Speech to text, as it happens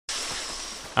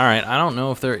Alright, I don't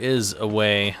know if there is a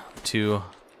way to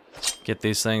get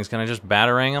these things. Can I just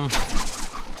batarang them?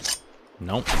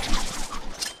 Nope.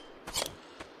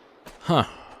 Huh.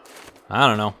 I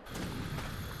don't know.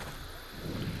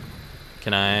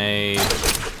 Can I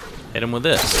hit him with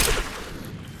this?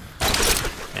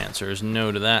 Answer is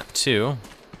no to that, too.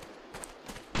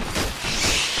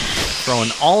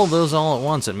 Throwing all of those all at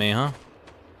once at me, huh?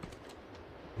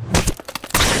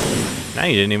 Now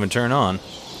you didn't even turn on.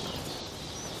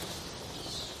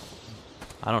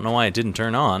 I don't know why it didn't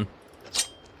turn on.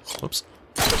 Whoops.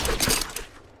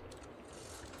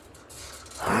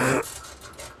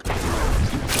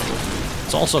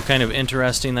 It's also kind of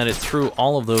interesting that it threw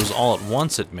all of those all at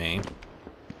once at me.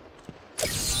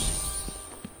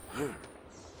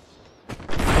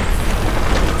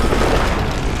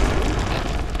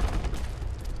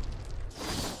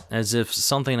 As if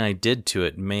something I did to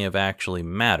it may have actually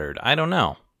mattered. I don't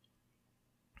know.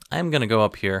 I'm gonna go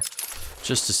up here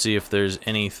just to see if there's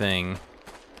anything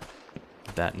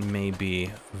that may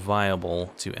be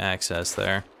viable to access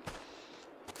there.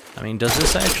 I mean, does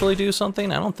this actually do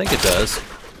something? I don't think it does.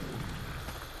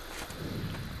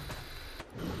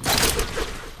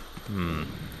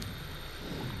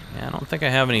 Yeah, I don't think I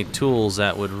have any tools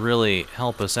that would really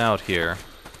help us out here.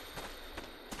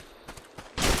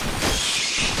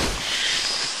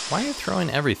 Why are you throwing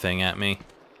everything at me?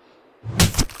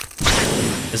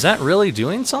 Is that really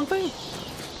doing something?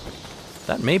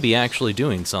 That may be actually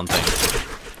doing something.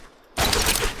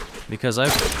 Because I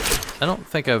don't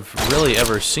think I've really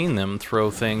ever seen them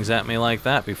throw things at me like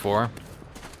that before.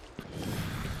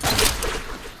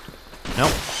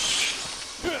 Nope.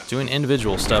 Doing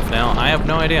individual stuff now. I have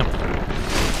no idea.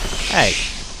 Hey.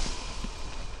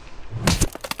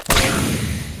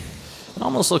 It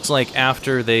almost looks like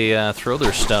after they throw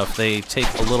their stuff, they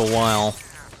take a little while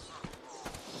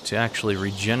to actually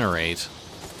regenerate.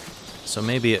 So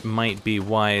maybe it might be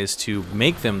wise to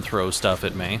make them throw stuff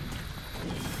at me.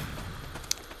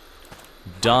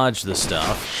 Dodge the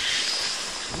stuff.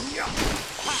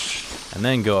 And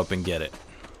then go up and get it.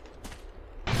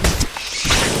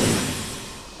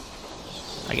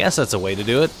 I guess that's a way to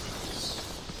do it.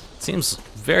 It seems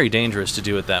very dangerous to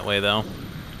do it that way, though.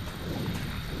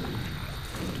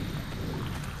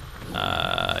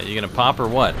 You gonna pop or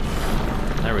what?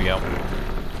 There we go.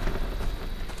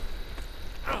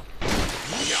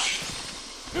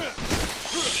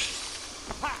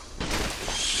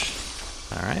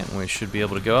 Alright, we should be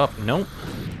able to go up. Nope.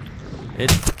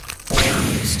 It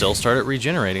still started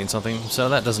regenerating something, so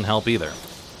that doesn't help either.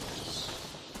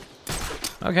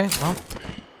 Okay, well,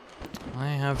 I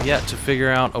have yet to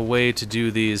figure out a way to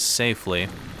do these safely.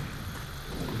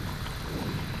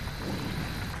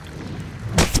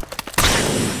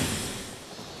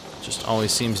 Just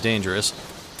always seems dangerous.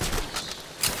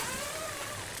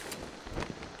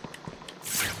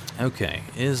 Okay,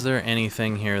 is there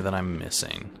anything here that I'm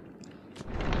missing?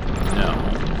 No.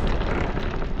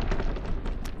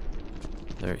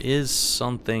 There is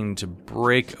something to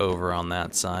break over on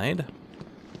that side.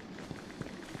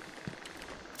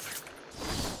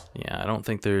 Yeah, I don't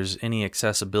think there's any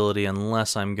accessibility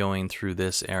unless I'm going through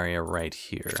this area right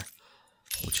here,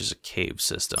 which is a cave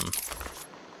system.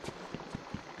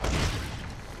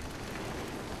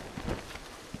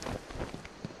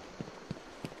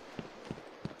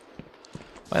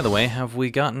 By the way, have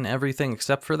we gotten everything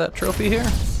except for that trophy here?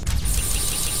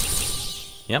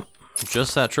 Yep,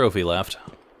 just that trophy left.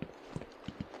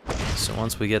 So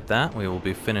once we get that, we will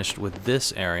be finished with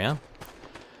this area.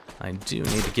 I do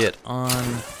need to get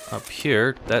on up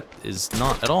here. That is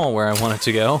not at all where I wanted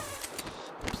to go.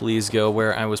 Please go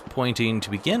where I was pointing to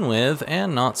begin with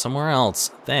and not somewhere else.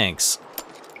 Thanks.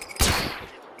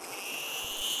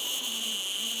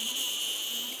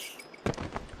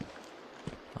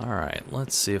 Alright,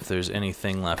 let's see if there's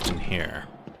anything left in here.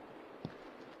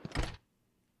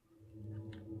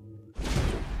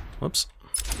 Whoops.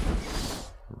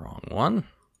 Wrong one.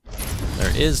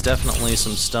 There is definitely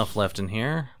some stuff left in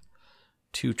here.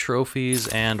 2 trophies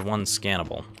and 1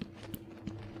 scannable.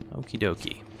 Okie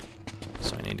dokie.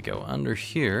 So I need to go under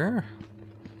here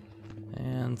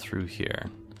and through here.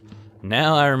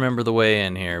 Now I remember the way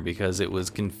in here because it was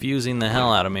confusing the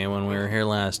hell out of me when we were here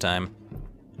last time.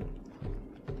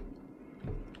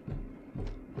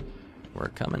 We're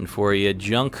coming for you,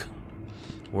 junk.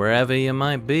 Wherever you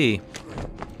might be.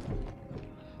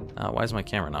 Why is my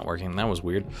camera not working? That was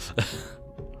weird.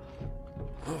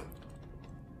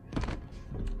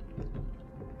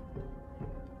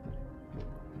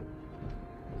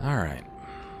 Alright.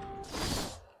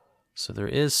 So there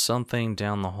is something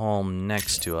down the hall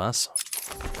next to us.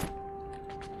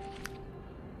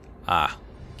 Ah,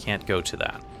 Can't go to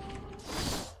that.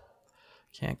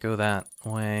 Can't go that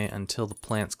way until the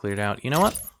plant's cleared out. You know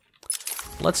what?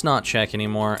 Let's not check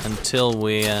anymore until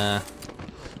we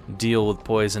deal with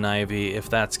Poison Ivy, if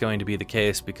that's going to be the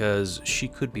case, because she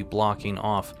could be blocking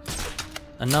off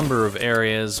a number of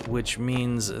areas, which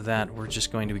means that we're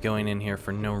just going to be going in here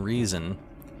for no reason.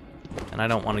 And I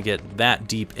don't want to get that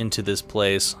deep into this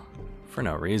place for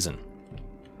no reason.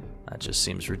 That just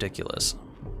seems ridiculous.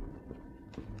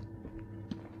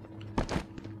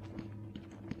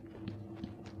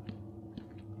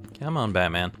 Come on,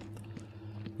 Batman.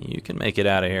 You can make it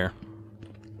out of here.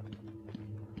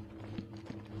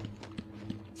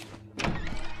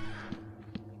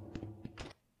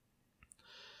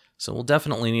 So we'll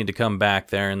definitely need to come back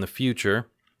there in the future,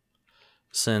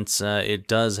 since it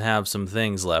does have some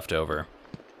things left over.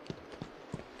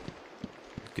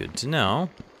 Good to know.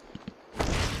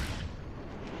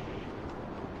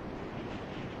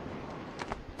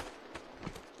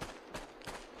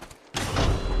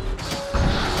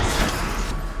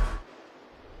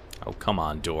 Oh, come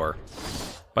on, door.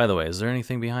 By the way, is there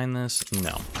anything behind this?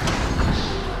 No.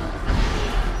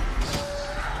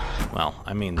 Well,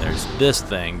 I mean, there's this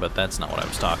thing, but that's not what I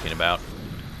was talking about.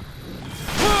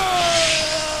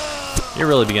 You're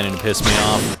really beginning to piss me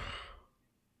off.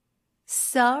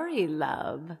 Sorry,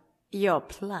 love. You're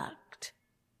plucked.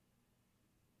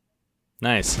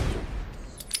 Nice.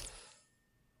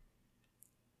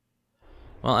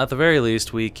 Well, at the very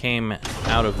least, we came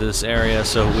out of this area,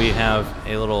 so we have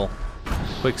a little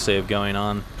quick save going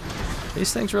on.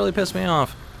 These things really piss me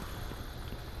off.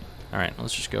 Alright,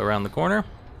 let's just go around the corner.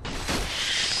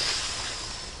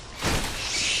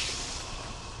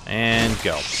 And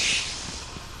go.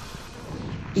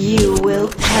 You will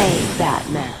pay,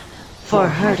 Batman, for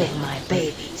hurting my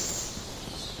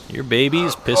babies. Your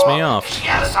babies piss me off. She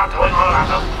had to stop doing all of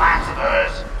those plans of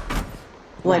hers.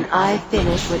 When I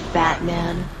finish with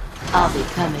Batman, I'll be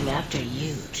coming after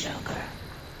you, Joker.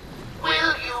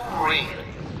 Will you really?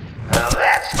 Well,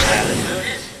 that's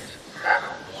gratitude, isn't it?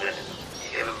 Women,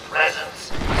 you give them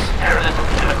presents, experimental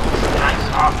chemicals, nice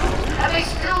offers, and they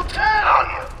still turn on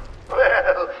you.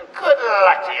 Well, good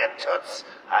luck to you, Toots.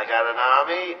 I got an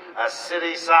army, a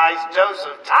city-sized dose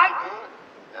of Titan,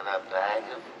 and a bag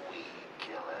of weed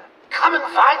killer. Come and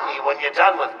find me when you're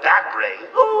done with that brain.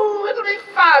 Ooh, it'll be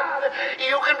fun.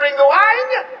 You can bring the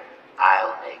wine.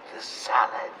 I'll make the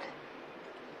salad.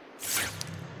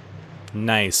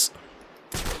 Nice.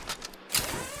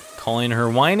 Calling her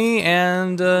whiny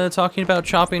and talking about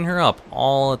chopping her up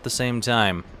all at the same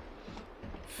time.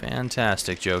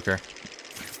 Fantastic, Joker.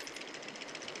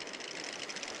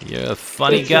 You're a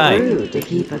funny guy. It's rude to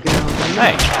keep a girl alive.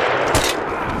 Hey.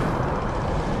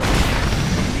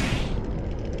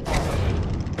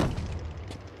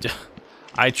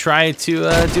 I tried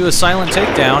to do a silent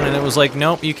takedown, and it was like,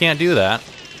 nope, you can't do that.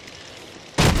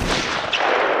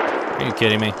 Are you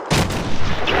kidding me?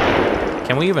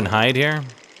 Can we even hide here?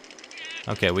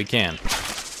 Okay, we can.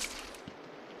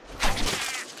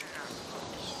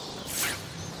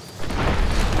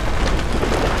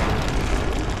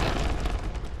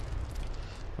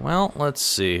 Well, let's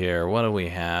see here. What do we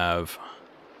have?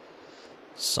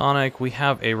 Sonic, we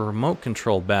have a remote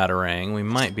control batarang. We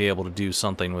might be able to do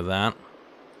something with that.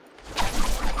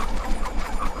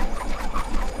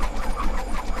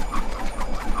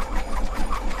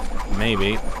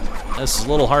 Maybe. This is a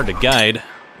little hard to guide.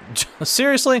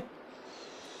 Seriously?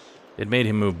 It made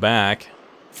him move back.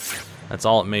 That's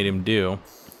all it made him do.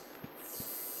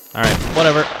 Alright,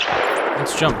 whatever.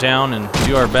 Let's jump down and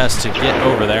do our best to get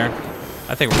over there.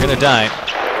 I think we're gonna die.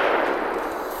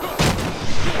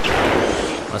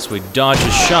 Unless we dodge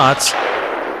his shots.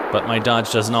 But my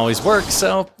dodge doesn't always work,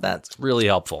 so that's really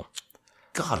helpful.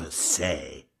 Gotta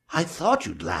say, I thought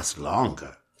you'd last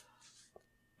longer.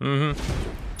 Mm-hmm.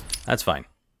 That's fine.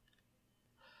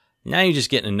 Now you're just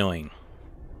getting annoying.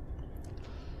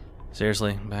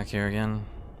 Seriously, back here again?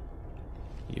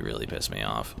 You really piss me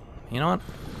off. You know what?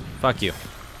 Fuck you.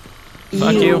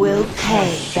 Fuck you. You will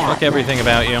pay, Batman, fuck everything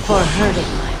about you. for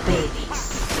hurting my babies.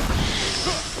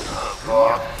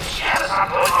 She had to stop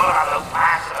doing all of those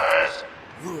plans of hers.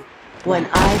 When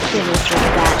I finish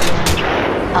with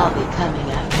Batman, I'll be coming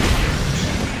after you.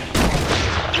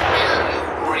 Will you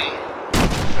really?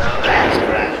 Well, that's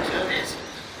gratitude, isn't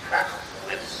it?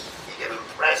 Women, you give them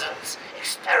presents,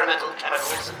 experimental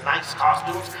chemicals, and nice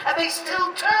costumes, and they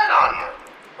still turn on you.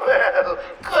 Well,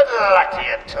 good luck to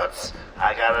you, Toots.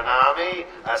 I got an army,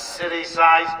 a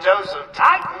city-sized dose of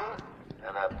Titan,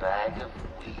 and a bag of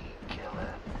weed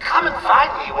killer. Come and find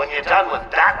me when you're done with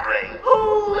that brain.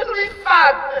 Ooh, it'll be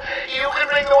fun. You can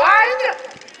bring the wine.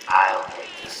 I'll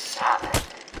make the salad.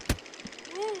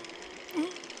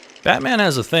 Batman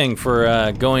has a thing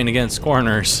for going against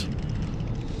corners.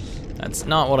 That's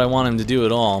not what I want him to do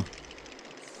at all.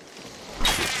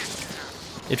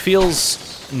 It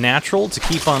feels natural to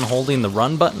keep on holding the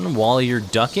run button while you're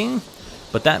ducking,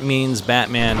 but that means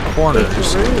Batman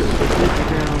corners.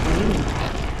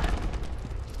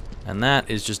 And that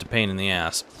is just a pain in the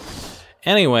ass.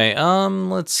 Anyway,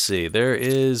 let's see. There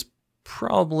is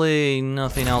probably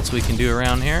nothing else we can do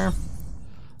around here.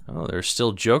 Oh, there's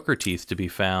still Joker teeth to be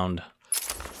found.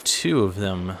 2 of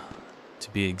them, to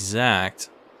be exact.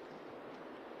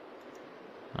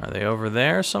 Are they over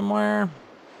there somewhere?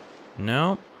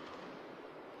 Nope.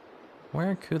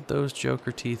 Where could those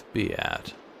Joker teeth be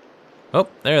at? Oh,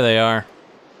 there they are.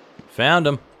 Found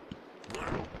them.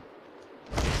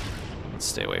 Let's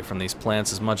stay away from these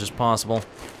plants as much as possible.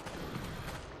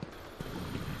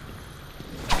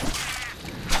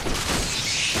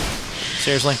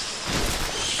 Seriously?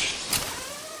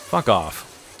 Fuck off.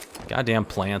 Goddamn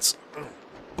plants.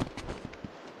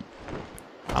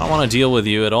 I don't want to deal with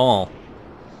you at all.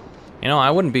 You know,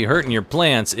 I wouldn't be hurting your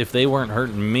plants if they weren't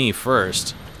hurting me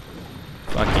first.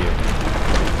 Fuck you.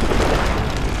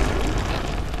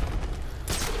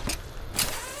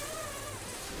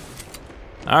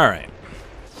 Alright.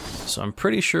 So I'm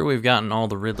pretty sure we've gotten all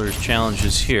the Riddler's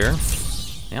challenges here.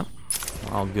 Yep.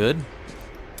 We're all good.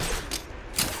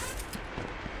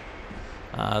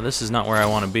 This is not where I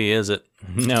want to be, is it?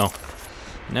 No.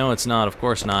 No, it's not. Of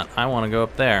course not. I want to go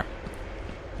up there.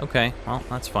 Okay, well,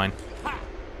 that's fine.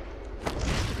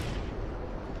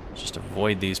 Just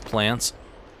avoid these plants.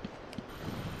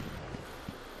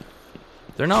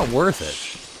 They're not worth it.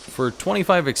 For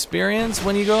 25 experience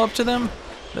when you go up to them,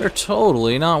 they're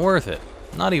totally not worth it.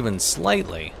 Not even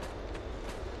slightly.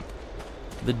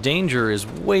 The danger is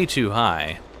way too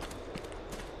high.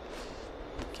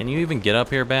 Can you even get up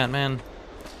here, Batman?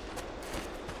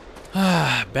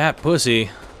 Bat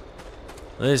pussy.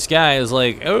 This guy is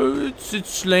like, oh, it's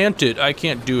slanted. I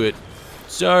can't do it.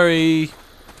 Sorry.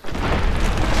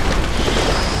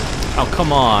 Oh,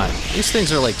 come on. These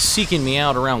things are like seeking me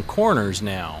out around corners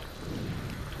now.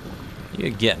 You're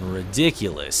getting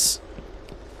ridiculous.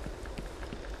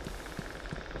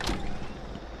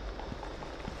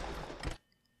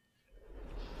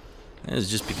 This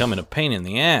is just becoming a pain in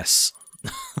the ass.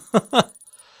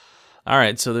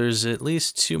 Alright, so there's at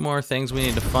least 2 more things we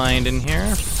need to find in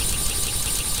here.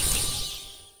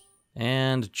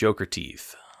 And Joker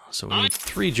teeth. So we need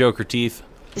 3 Joker teeth.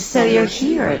 So you're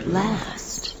here at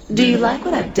last. Do you like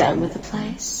what I've done with the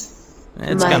place?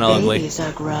 It's kind of ugly. My babies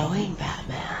are growing,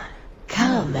 Batman.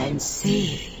 Come and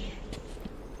see.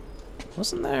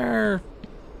 Wasn't there...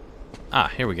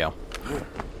 Ah, here we go.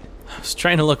 I was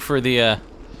trying to look for the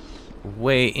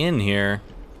way in here,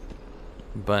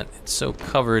 but it's so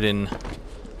covered in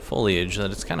foliage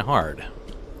that it's kind of hard.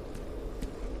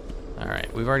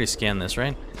 Alright, we've already scanned this,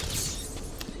 right?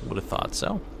 Would have thought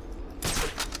so.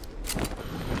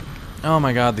 Oh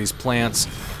my god, these plants.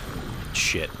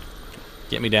 Shit.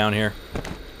 Get me down here.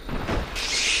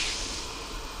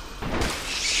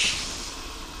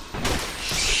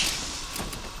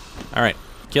 Alright,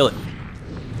 kill it.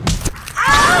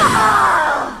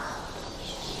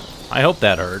 I hope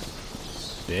that hurt,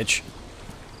 bitch.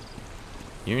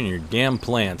 You and your damn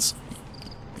plants.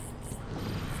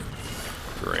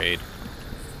 Great.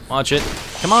 Watch it.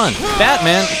 Come on,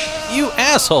 Batman! You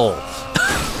asshole!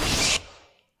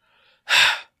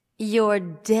 You're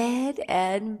dead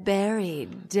and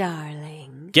buried,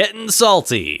 darling. Getting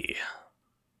salty.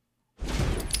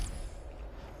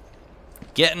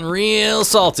 Getting real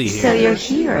salty here. So you're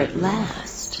here at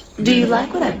last. Do you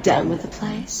like what I've done with the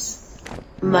place?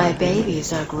 My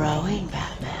babies are growing,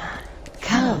 Batman.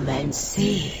 Come and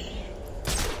see.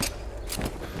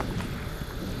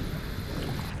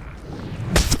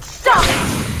 Stop it!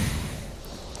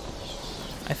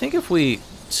 I think if we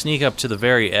sneak up to the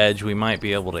very edge, we might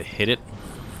be able to hit it.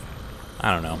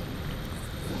 I don't know.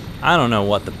 I don't know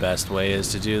what the best way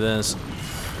is to do this.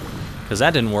 Because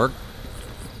that didn't work.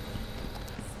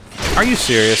 Are you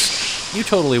serious? You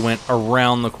totally went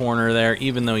around the corner there,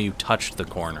 even though you touched the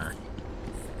corner.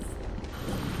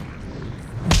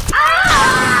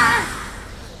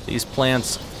 These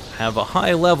plants have a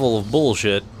high level of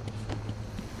bullshit.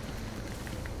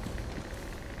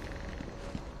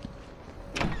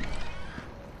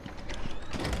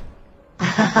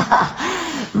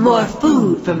 More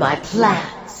food for my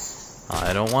plants.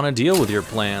 I don't want to deal with your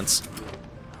plants.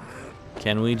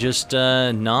 Can we just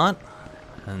not?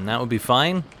 And that would be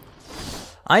fine.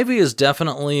 Ivy is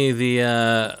definitely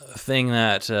the thing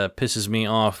that pisses me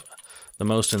off the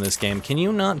most in this game. Can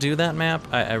you not do that map?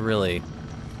 I really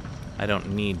I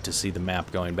don't need to see the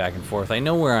map going back and forth. I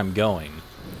know where I'm going.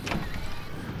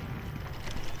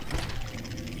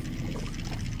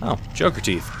 Oh, Joker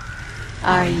teeth.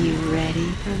 Are you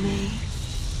ready for me?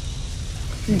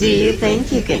 Do you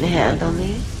think you can handle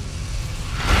me?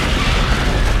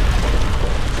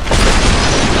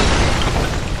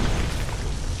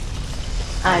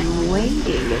 I'm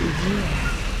waiting in here.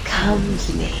 Come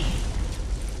to me.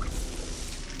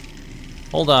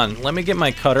 Hold on, let me get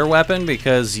my cutter weapon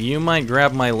because you might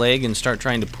grab my leg and start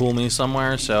trying to pull me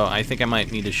somewhere, so I think I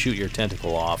might need to shoot your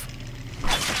tentacle off.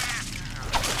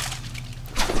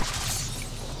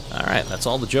 Alright, that's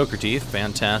all the Joker teeth.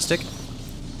 Fantastic.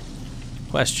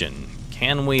 Question.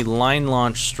 Can we line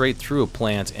launch straight through a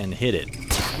plant and hit it?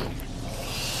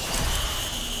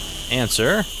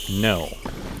 Answer, no.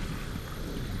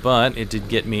 But it did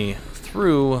get me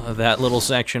through that little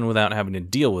section without having to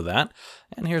deal with that.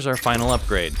 And here's our final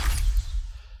upgrade.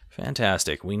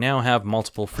 Fantastic. We now have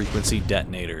multiple frequency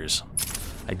detonators.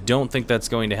 I don't think that's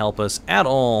going to help us at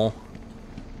all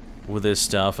with this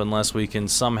stuff unless we can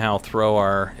somehow throw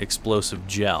our explosive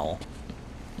gel.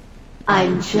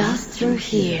 I'm just through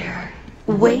here,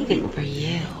 waiting for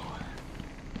you.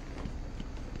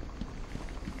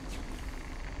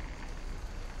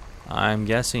 I'm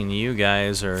guessing you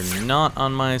guys are not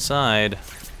on my side.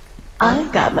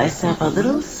 I've got myself a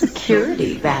little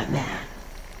security, Batman.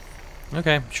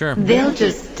 Okay, sure. They'll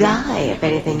just die if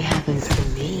anything happens to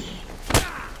me.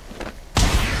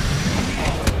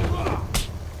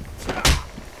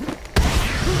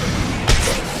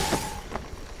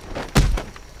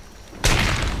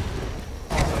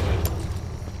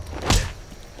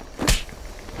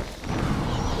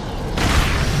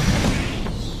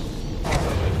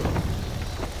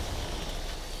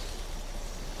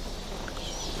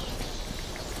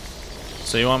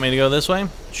 So you want me to go this way?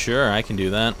 Sure, I can do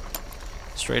that.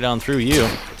 Straight on through you.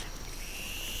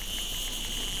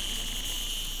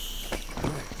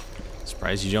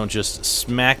 Surprised you don't just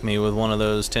smack me with one of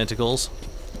those tentacles.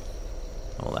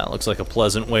 Well, that looks like a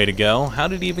pleasant way to go. How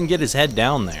did he even get his head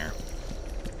down there?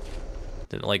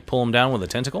 Did it, like, pull him down with a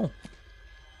tentacle?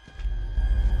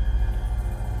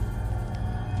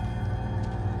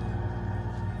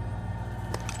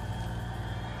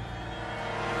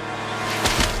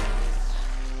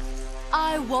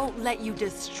 I won't let you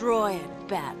destroy it,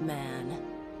 Batman.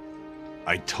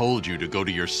 I told you to go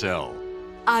to your cell.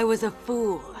 I was a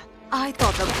fool. I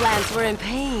thought the plants were in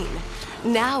pain.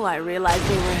 Now I realize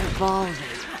they were evolving,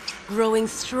 growing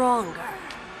stronger.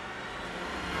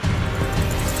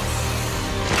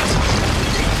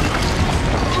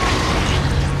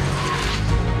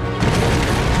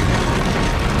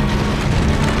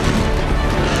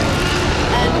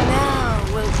 And now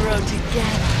we'll grow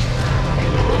together.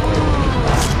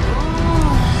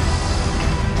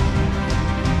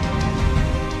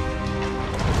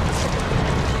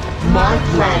 My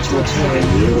plant will tear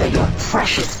you and your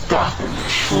precious Gotham to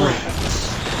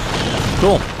shreds.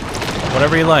 Cool.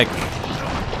 Whatever you like.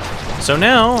 So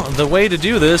now, the way to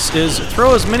do this is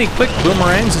throw as many quick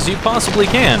boomerangs as you possibly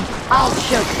can. I'll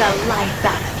choke the life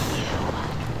out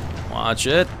of you. Watch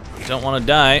it. You don't want to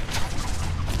die.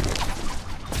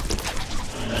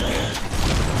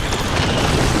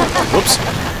 Whoops.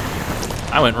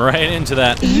 I went right into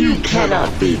that. You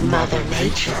cannot beat Mother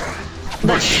Nature,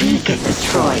 but she can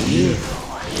destroy you.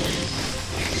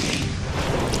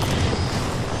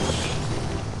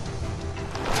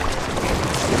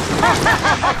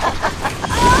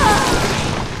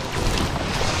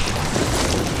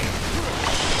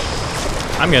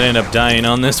 I'm gonna end up dying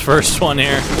on this first one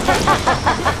here.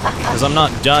 Because I'm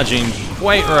not dodging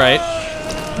quite right.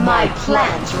 My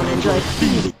plants will enjoy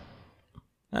feeding.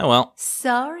 Oh well.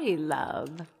 Sorry,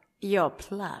 love. You're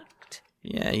plucked.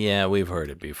 Yeah, we've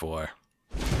heard it before.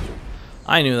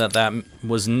 I knew that that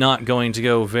was not going to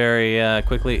go very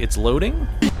quickly. It's loading?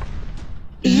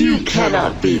 You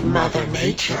cannot beat Mother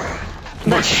Nature,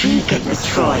 but she can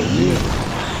destroy you.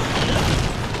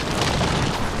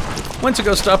 Went to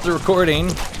go stop the recording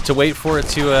to wait for it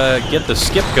to get the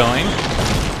skip going.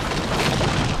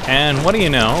 And what do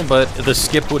you know, but the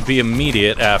skip would be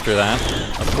immediate after that,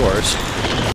 of course.